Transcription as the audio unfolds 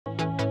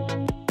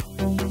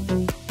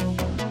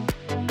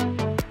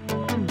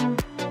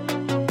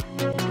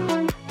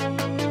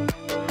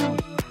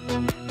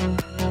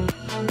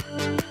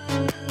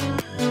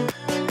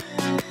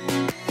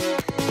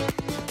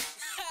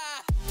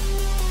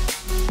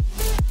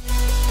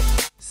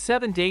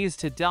7 Days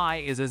to Die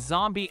is a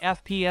zombie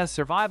FPS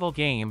survival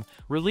game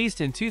released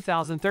in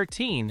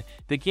 2013.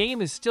 The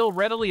game is still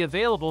readily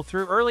available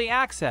through early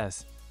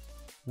access.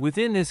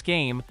 Within this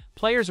game,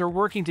 players are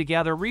working to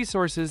gather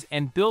resources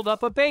and build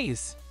up a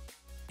base.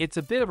 It's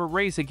a bit of a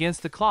race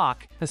against the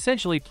clock.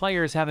 Essentially,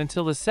 players have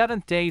until the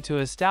 7th day to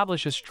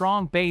establish a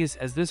strong base,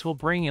 as this will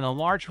bring in a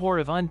large horde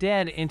of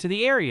undead into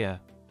the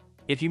area.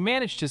 If you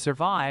manage to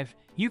survive,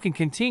 you can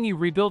continue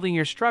rebuilding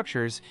your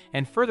structures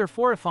and further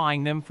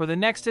fortifying them for the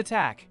next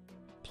attack.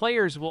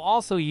 Players will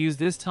also use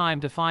this time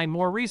to find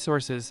more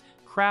resources,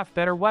 craft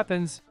better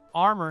weapons,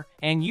 armor,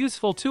 and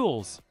useful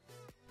tools.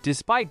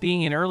 Despite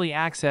being in early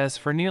access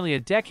for nearly a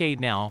decade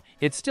now,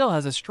 it still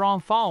has a strong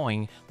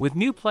following, with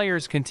new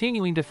players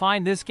continuing to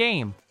find this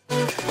game.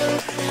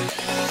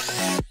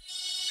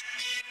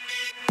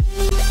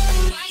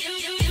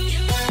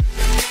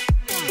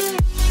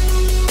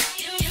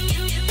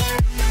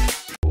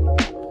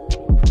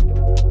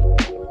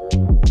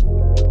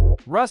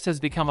 Rust has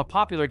become a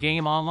popular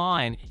game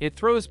online. It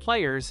throws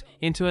players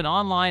into an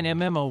online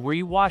MMO where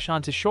you wash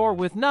onto shore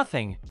with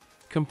nothing.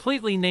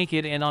 Completely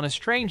naked and on a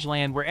strange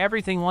land where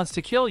everything wants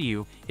to kill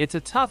you. It's a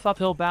tough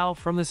uphill battle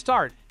from the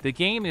start. The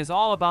game is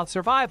all about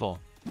survival.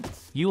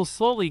 You'll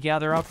slowly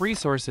gather up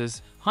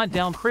resources, hunt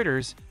down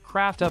critters,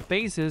 craft up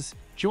bases,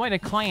 join a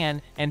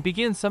clan, and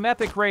begin some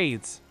epic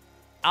raids.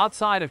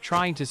 Outside of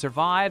trying to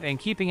survive and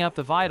keeping up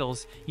the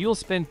vitals, you'll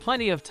spend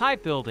plenty of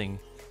type building.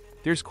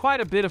 There's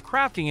quite a bit of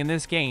crafting in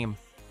this game.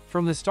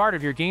 From the start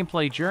of your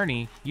gameplay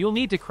journey, you'll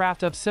need to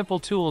craft up simple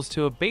tools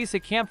to a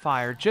basic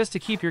campfire just to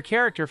keep your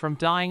character from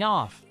dying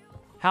off.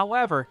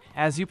 However,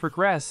 as you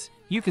progress,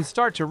 you can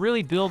start to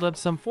really build up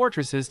some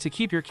fortresses to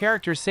keep your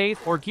character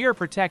safe or gear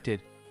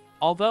protected.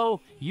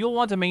 Although, you'll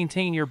want to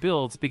maintain your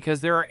builds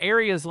because there are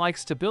areas like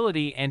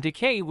stability and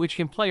decay which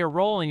can play a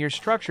role in your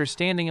structure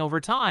standing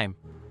over time.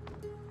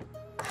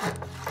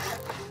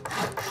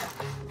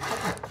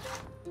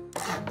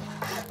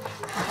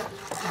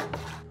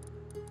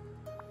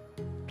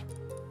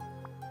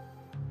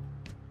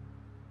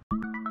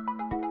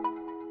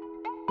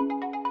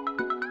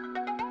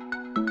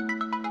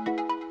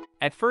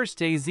 At first,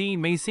 DayZ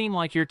may seem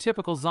like your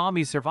typical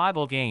zombie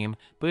survival game,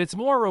 but it's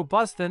more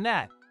robust than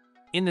that.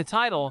 In the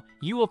title,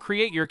 you will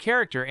create your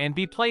character and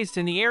be placed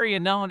in the area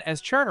known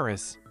as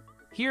Chernobyl.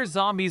 Here,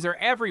 zombies are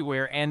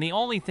everywhere and the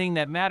only thing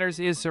that matters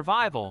is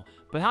survival,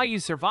 but how you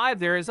survive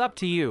there is up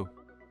to you.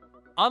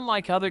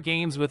 Unlike other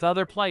games with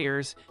other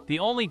players, the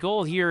only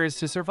goal here is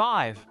to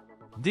survive.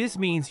 This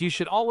means you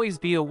should always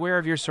be aware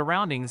of your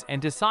surroundings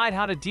and decide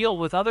how to deal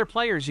with other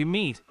players you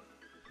meet.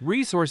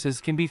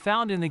 Resources can be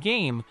found in the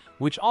game,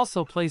 which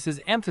also places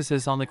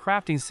emphasis on the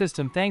crafting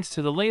system thanks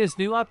to the latest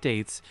new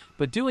updates,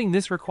 but doing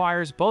this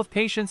requires both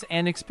patience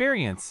and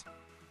experience.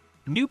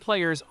 New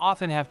players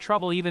often have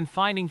trouble even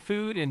finding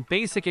food and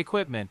basic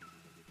equipment.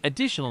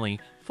 Additionally,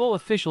 full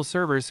official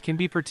servers can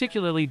be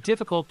particularly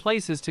difficult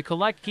places to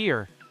collect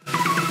gear.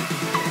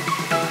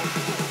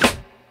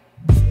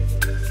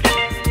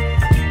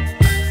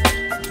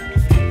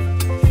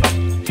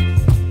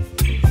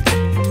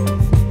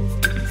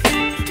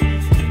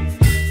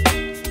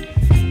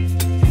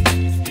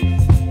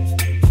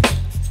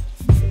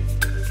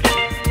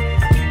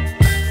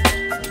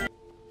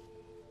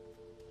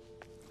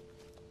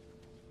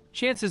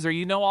 Chances are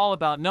you know all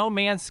about No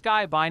Man's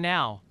Sky by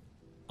now.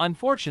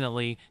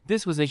 Unfortunately,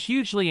 this was a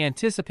hugely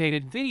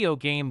anticipated video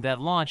game that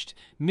launched,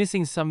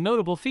 missing some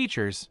notable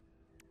features.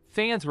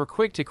 Fans were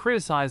quick to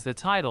criticize the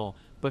title,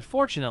 but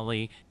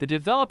fortunately, the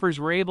developers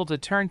were able to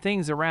turn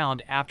things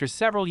around after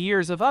several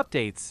years of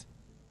updates.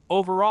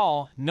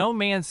 Overall, No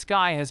Man's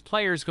Sky has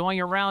players going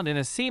around in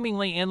a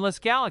seemingly endless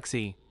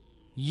galaxy.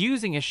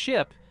 Using a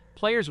ship,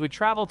 players would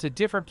travel to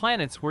different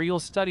planets where you'll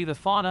study the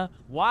fauna,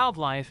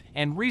 wildlife,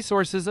 and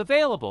resources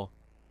available.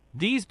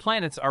 These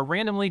planets are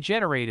randomly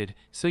generated,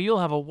 so you'll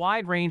have a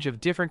wide range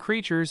of different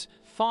creatures,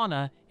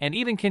 fauna, and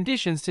even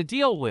conditions to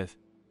deal with.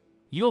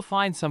 You'll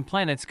find some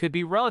planets could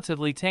be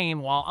relatively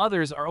tame while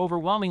others are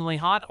overwhelmingly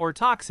hot or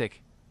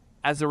toxic.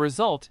 As a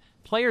result,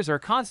 players are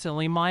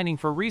constantly mining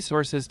for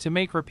resources to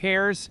make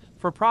repairs,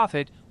 for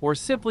profit, or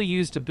simply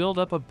use to build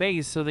up a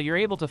base so that you're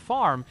able to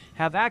farm,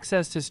 have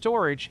access to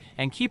storage,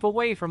 and keep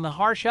away from the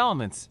harsh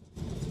elements.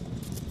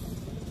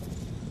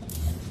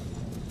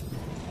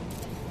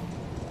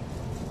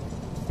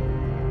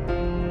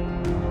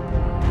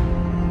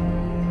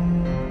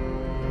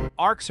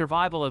 Ark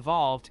Survival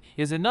Evolved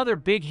is another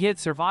big hit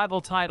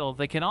survival title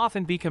that can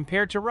often be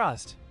compared to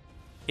Rust.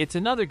 It's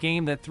another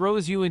game that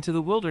throws you into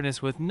the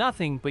wilderness with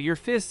nothing but your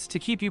fists to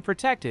keep you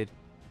protected.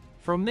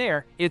 From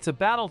there, it's a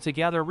battle to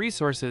gather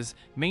resources,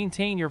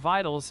 maintain your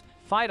vitals,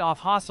 fight off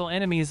hostile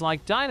enemies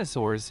like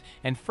dinosaurs,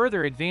 and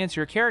further advance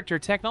your character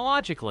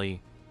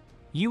technologically.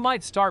 You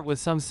might start with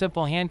some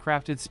simple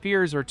handcrafted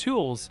spears or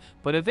tools,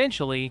 but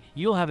eventually,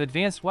 you'll have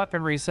advanced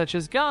weaponry such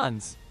as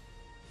guns.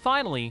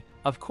 Finally,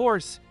 of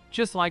course,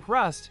 just like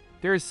Rust,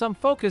 there is some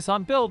focus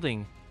on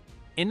building.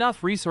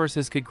 Enough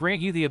resources could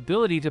grant you the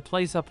ability to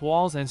place up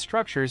walls and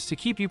structures to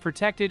keep you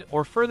protected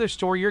or further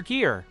store your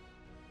gear.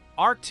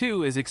 Arc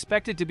 2 is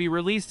expected to be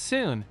released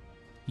soon.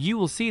 You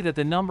will see that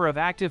the number of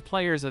active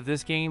players of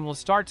this game will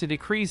start to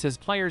decrease as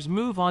players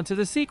move on to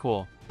the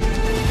sequel.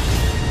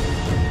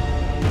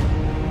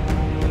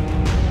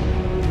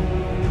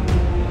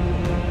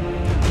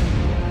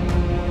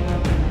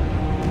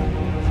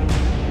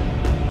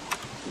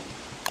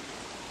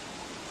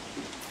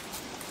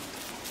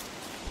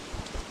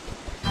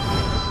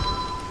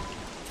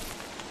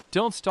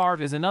 Don't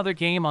Starve is another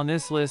game on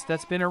this list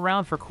that's been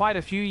around for quite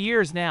a few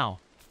years now.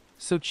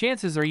 So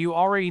chances are you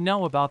already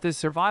know about this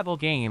survival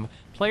game.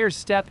 Players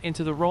step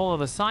into the role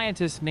of a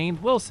scientist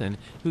named Wilson,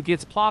 who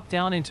gets plopped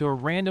down into a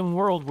random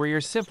world where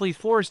you're simply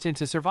forced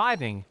into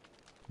surviving.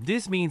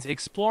 This means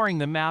exploring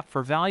the map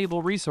for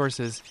valuable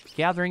resources,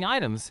 gathering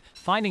items,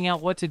 finding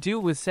out what to do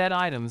with said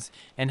items,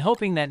 and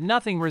hoping that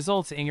nothing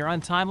results in your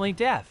untimely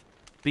death.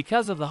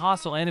 Because of the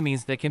hostile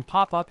enemies that can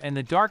pop up and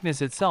the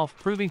darkness itself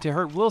proving to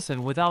hurt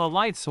Wilson without a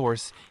light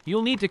source,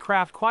 you'll need to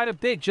craft quite a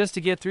bit just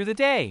to get through the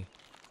day.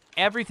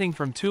 Everything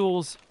from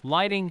tools,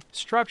 lighting,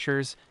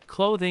 structures,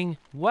 clothing,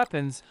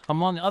 weapons,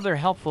 among other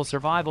helpful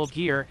survival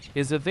gear,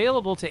 is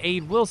available to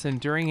aid Wilson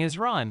during his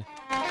run.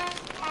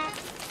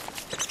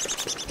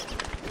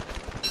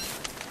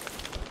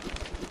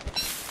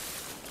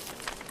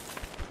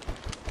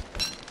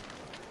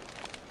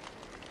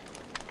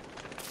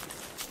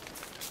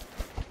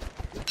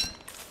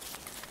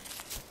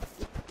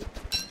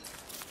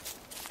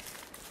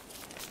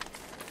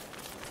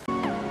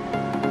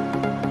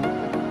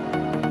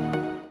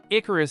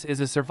 Icarus is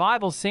a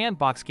survival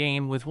sandbox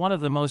game with one of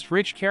the most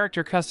rich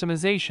character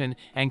customization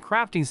and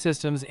crafting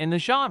systems in the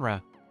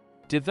genre.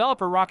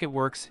 Developer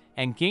Rocketworks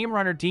and game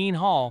runner Dean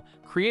Hall,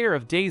 creator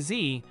of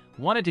DayZ,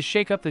 wanted to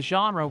shake up the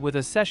genre with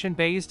a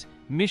session-based,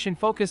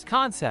 mission-focused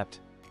concept.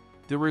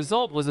 The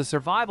result was a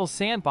survival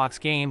sandbox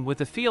game with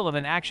the feel of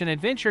an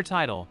action-adventure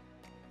title.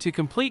 To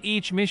complete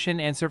each mission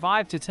and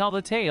survive to tell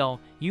the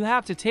tale, you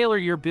have to tailor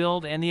your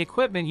build and the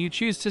equipment you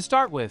choose to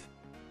start with.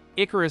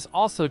 Icarus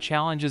also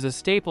challenges a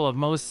staple of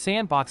most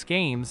sandbox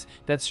games,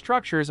 that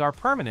structures are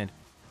permanent.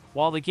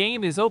 While the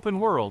game is open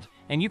world,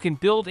 and you can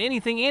build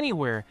anything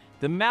anywhere,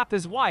 the map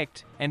is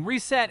wiped and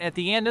reset at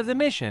the end of the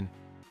mission.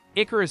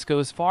 Icarus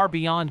goes far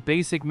beyond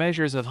basic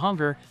measures of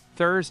hunger,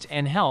 thirst,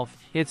 and health.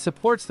 It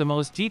supports the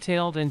most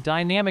detailed and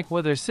dynamic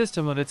weather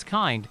system of its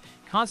kind,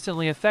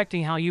 constantly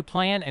affecting how you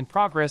plan and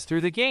progress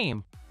through the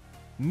game.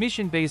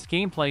 Mission-based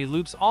gameplay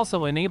loops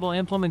also enable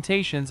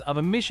implementations of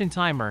a mission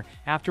timer,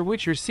 after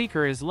which your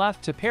seeker is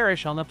left to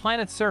perish on the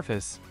planet's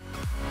surface.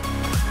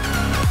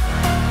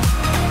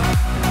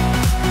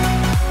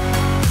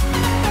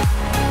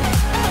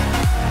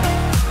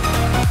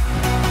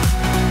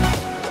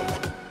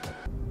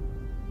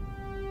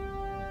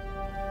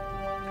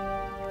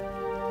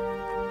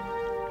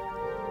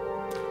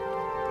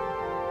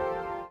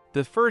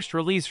 The first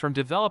release from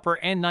developer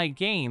Night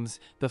Games,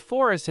 The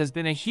Forest has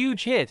been a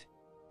huge hit.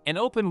 An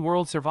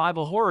open-world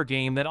survival horror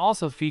game that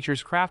also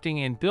features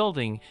crafting and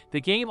building, the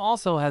game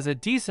also has a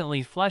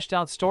decently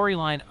fleshed-out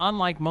storyline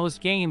unlike most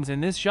games in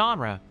this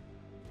genre.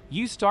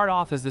 You start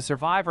off as the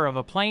survivor of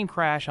a plane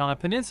crash on a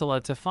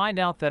peninsula to find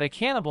out that a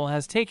cannibal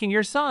has taken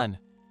your son.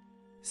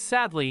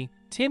 Sadly,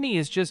 Timmy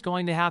is just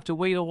going to have to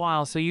wait a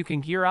while so you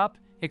can gear up,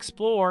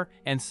 explore,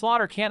 and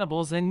slaughter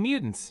cannibals and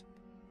mutants.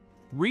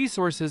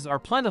 Resources are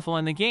plentiful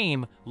in the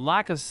game.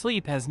 Lack of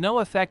sleep has no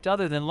effect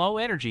other than low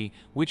energy,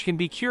 which can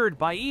be cured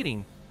by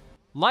eating.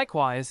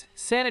 Likewise,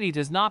 sanity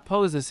does not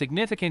pose a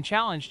significant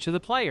challenge to the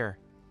player.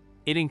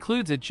 It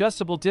includes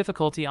adjustable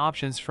difficulty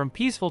options from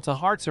peaceful to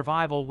hard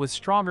survival with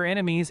stronger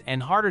enemies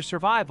and harder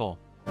survival.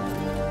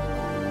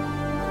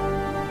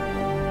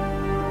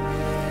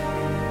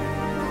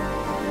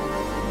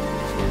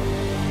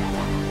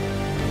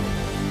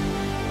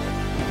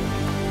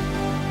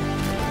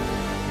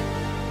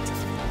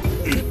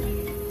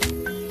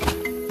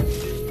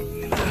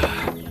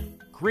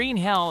 Green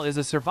Hell is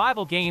a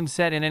survival game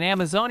set in an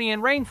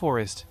Amazonian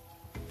rainforest.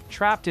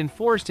 Trapped and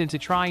forced into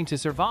trying to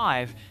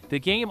survive, the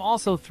game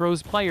also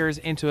throws players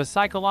into a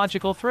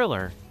psychological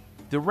thriller.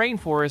 The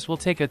rainforest will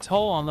take a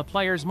toll on the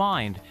player's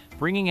mind,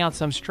 bringing out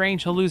some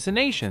strange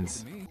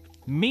hallucinations.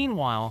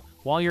 Meanwhile,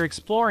 while you're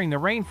exploring the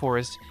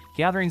rainforest,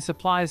 gathering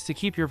supplies to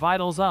keep your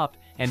vitals up,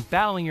 and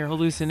battling your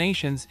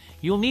hallucinations,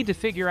 you'll need to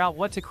figure out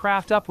what to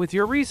craft up with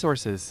your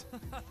resources.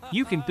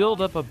 You can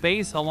build up a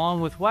base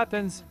along with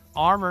weapons,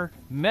 armor,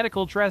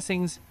 medical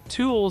dressings,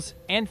 tools,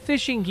 and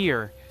fishing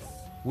gear.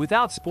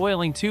 Without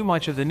spoiling too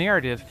much of the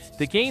narrative,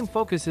 the game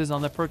focuses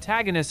on the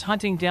protagonist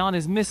hunting down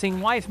his missing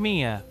wife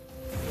Mia.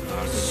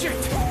 Oh,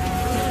 shit!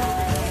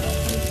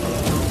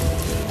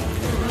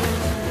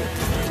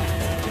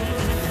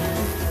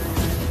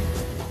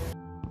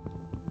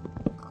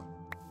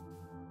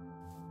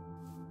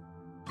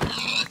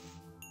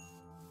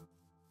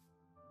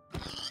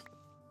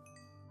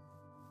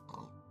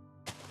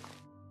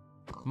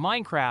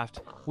 Minecraft.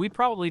 We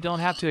probably don't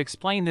have to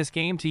explain this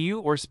game to you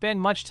or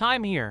spend much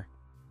time here.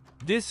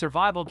 This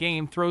survival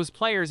game throws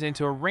players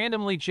into a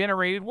randomly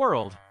generated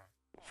world.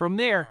 From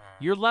there,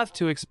 you're left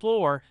to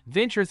explore,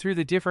 venture through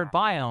the different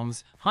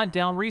biomes, hunt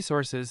down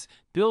resources,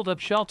 build up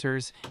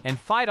shelters, and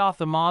fight off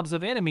the mobs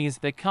of enemies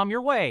that come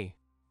your way.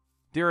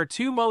 There are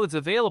 2 modes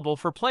available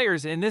for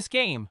players in this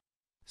game.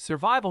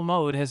 Survival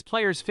mode has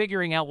players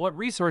figuring out what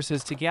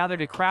resources to gather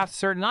to craft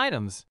certain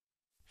items.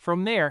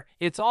 From there,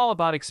 it's all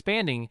about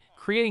expanding,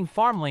 creating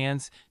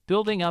farmlands,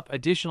 building up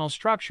additional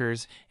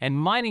structures, and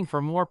mining for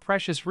more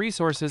precious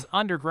resources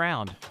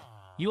underground.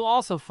 You'll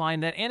also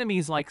find that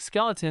enemies like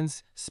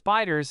skeletons,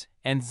 spiders,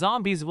 and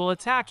zombies will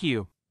attack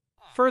you.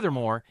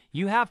 Furthermore,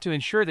 you have to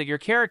ensure that your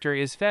character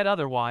is fed,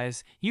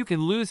 otherwise, you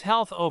can lose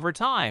health over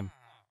time.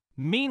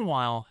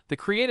 Meanwhile, the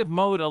creative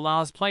mode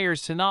allows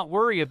players to not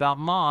worry about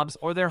mobs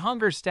or their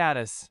hunger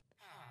status.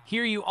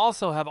 Here you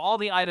also have all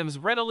the items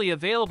readily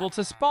available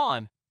to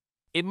spawn.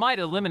 It might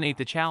eliminate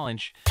the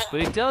challenge,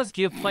 but it does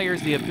give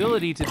players the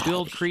ability to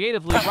build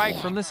creatively right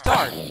from the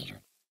start.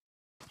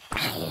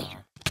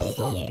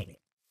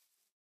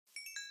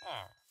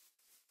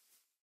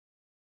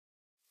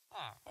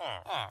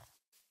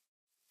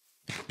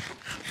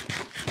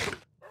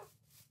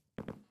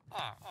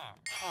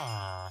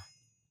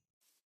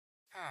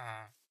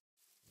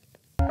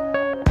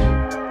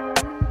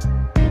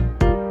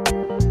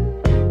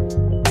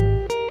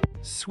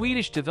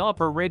 Swedish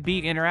developer Red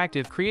Beet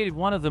Interactive created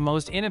one of the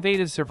most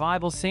innovative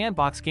survival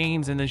sandbox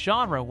games in the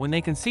genre when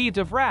they conceived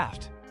of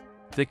Raft.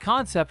 The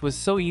concept was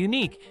so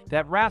unique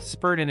that Raft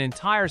spurred an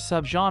entire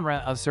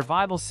subgenre of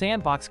survival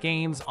sandbox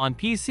games on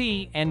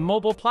PC and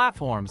mobile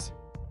platforms.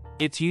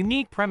 Its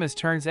unique premise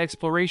turns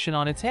exploration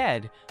on its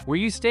head, where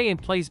you stay in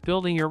place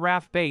building your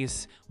raft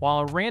base, while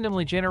a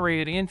randomly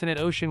generated infinite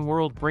ocean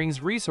world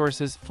brings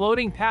resources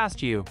floating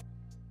past you.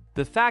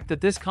 The fact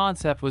that this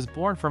concept was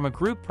born from a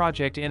group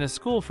project in a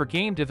school for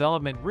game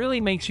development really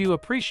makes you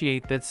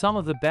appreciate that some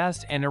of the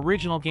best and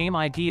original game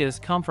ideas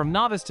come from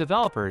novice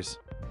developers.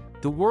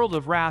 The world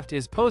of Raft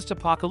is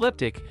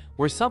post-apocalyptic,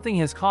 where something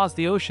has caused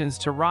the oceans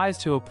to rise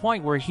to a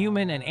point where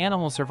human and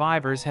animal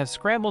survivors have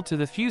scrambled to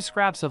the few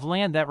scraps of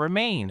land that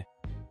remain.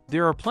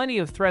 There are plenty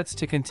of threats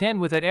to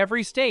contend with at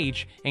every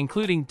stage,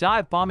 including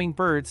dive-bombing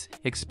birds,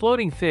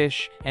 exploding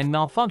fish, and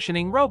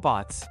malfunctioning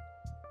robots.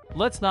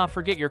 Let's not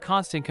forget your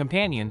constant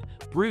companion,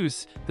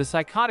 Bruce, the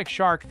psychotic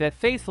shark that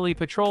faithfully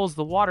patrols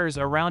the waters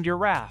around your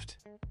raft.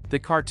 The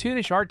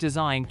cartoonish art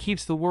design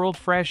keeps the world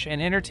fresh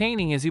and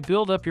entertaining as you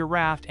build up your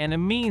raft and a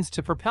means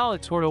to propel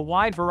it toward a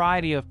wide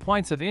variety of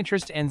points of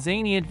interest and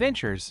zany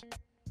adventures.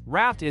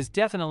 Raft is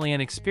definitely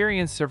an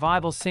experience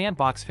survival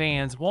sandbox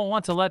fans won't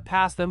want to let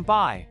pass them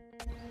by.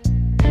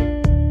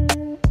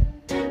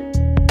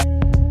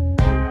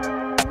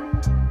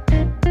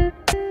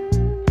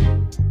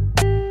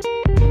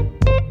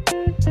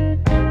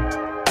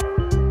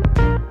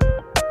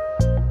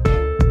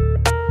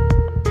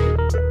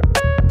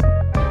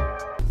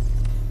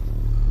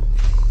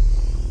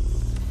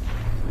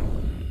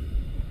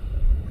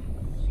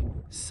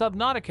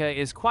 Subnautica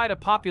is quite a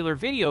popular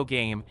video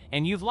game,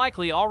 and you've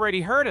likely already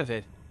heard of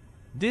it.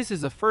 This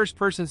is a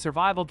first-person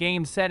survival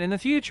game set in the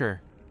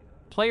future.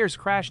 Players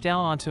crash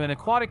down onto an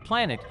aquatic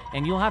planet,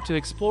 and you'll have to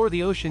explore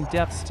the ocean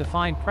depths to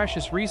find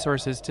precious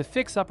resources to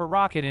fix up a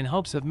rocket in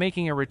hopes of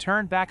making a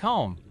return back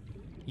home.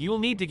 You'll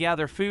need to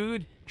gather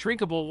food,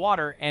 drinkable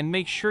water, and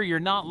make sure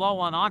you're not low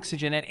on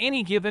oxygen at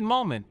any given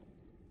moment.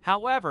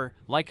 However,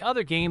 like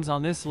other games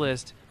on this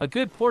list, a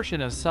good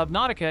portion of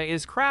Subnautica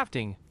is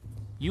crafting.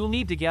 You'll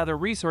need to gather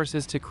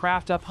resources to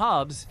craft up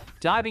hubs,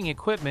 diving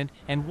equipment,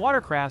 and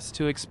watercrafts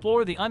to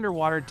explore the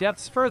underwater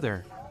depths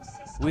further.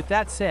 With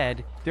that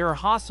said, there are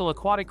hostile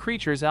aquatic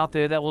creatures out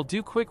there that will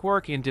do quick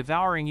work in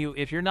devouring you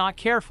if you're not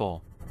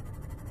careful.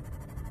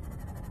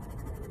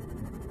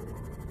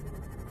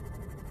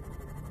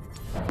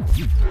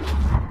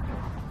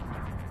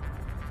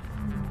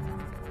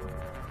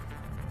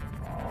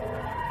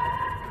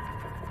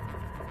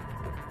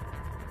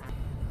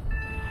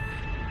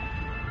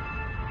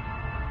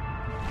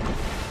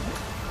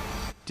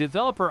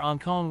 Developer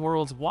Uncone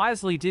Worlds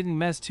wisely didn't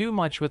mess too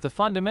much with the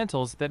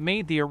fundamentals that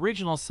made the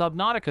original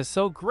Subnautica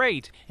so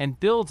great and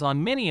builds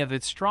on many of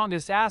its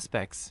strongest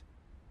aspects.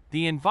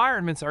 The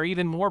environments are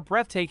even more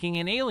breathtaking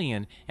and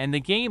alien, and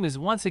the game is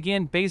once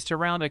again based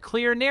around a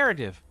clear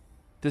narrative.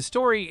 The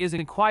story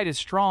isn't quite as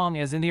strong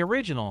as in the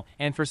original,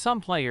 and for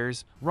some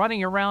players,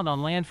 running around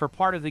on land for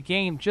part of the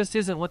game just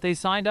isn't what they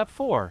signed up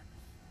for.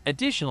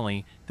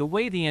 Additionally, the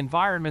way the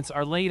environments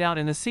are laid out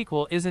in the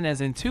sequel isn't as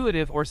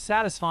intuitive or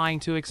satisfying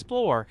to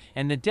explore,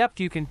 and the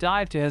depth you can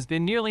dive to has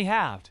been nearly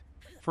halved.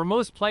 For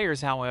most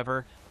players,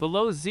 however,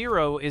 below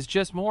zero is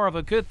just more of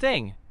a good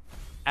thing.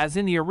 As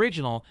in the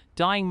original,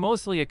 dying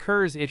mostly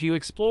occurs if you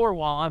explore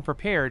while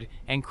unprepared,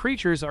 and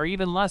creatures are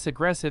even less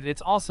aggressive.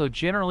 It's also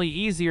generally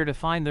easier to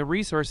find the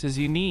resources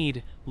you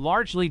need,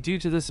 largely due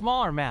to the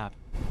smaller map.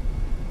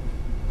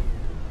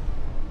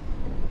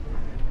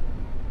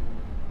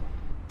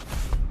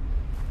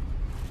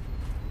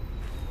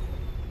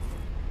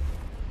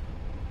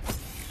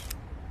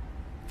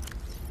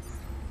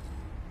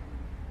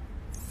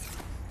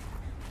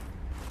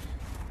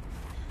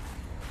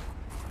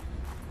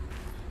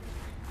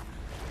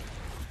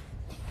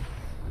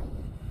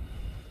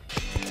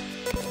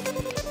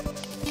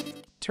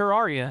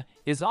 Terraria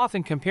is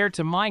often compared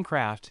to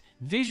Minecraft.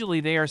 Visually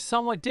they are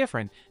somewhat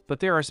different, but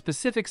there are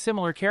specific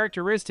similar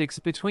characteristics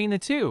between the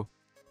two.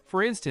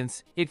 For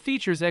instance, it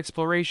features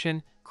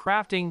exploration,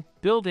 crafting,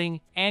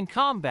 building, and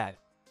combat.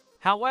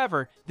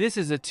 However, this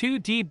is a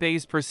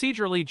 2D-based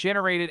procedurally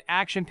generated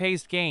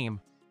action-paced game.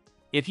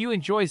 If you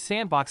enjoy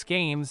sandbox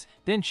games,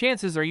 then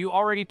chances are you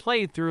already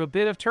played through a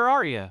bit of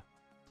Terraria.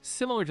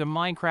 Similar to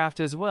Minecraft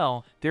as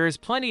well, there is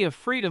plenty of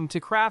freedom to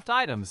craft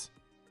items.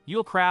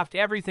 You'll craft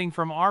everything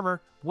from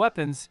armor,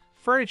 weapons,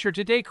 furniture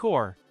to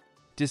decor.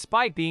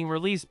 Despite being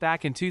released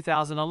back in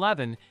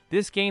 2011,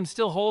 this game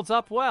still holds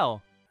up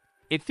well.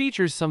 It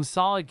features some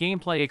solid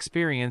gameplay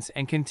experience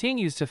and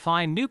continues to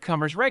find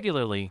newcomers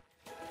regularly.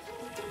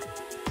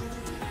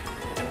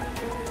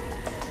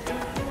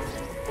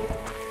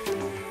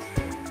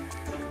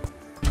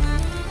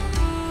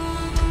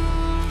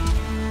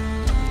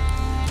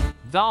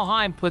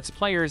 Valheim puts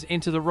players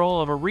into the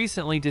role of a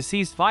recently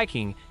deceased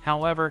Viking.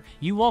 However,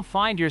 you won't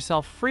find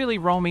yourself freely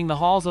roaming the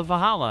halls of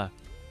Valhalla.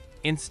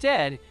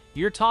 Instead,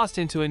 you're tossed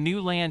into a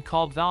new land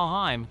called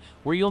Valheim,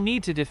 where you'll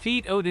need to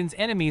defeat Odin's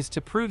enemies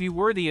to prove you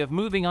worthy of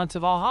moving on to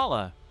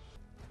Valhalla.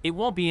 It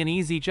won't be an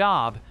easy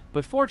job,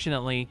 but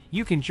fortunately,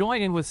 you can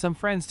join in with some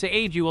friends to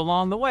aid you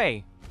along the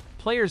way.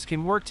 Players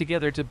can work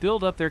together to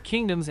build up their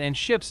kingdoms and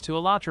ships to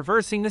allow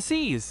traversing the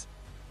seas.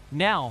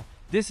 Now,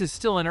 this is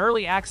still an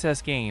early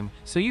access game,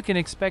 so you can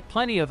expect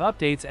plenty of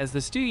updates as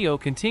the studio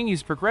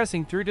continues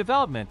progressing through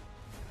development.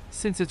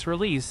 Since its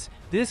release,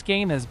 this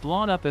game has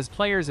blown up as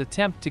players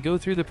attempt to go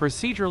through the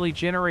procedurally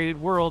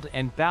generated world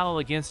and battle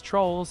against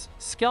trolls,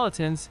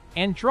 skeletons,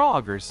 and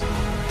draugrs.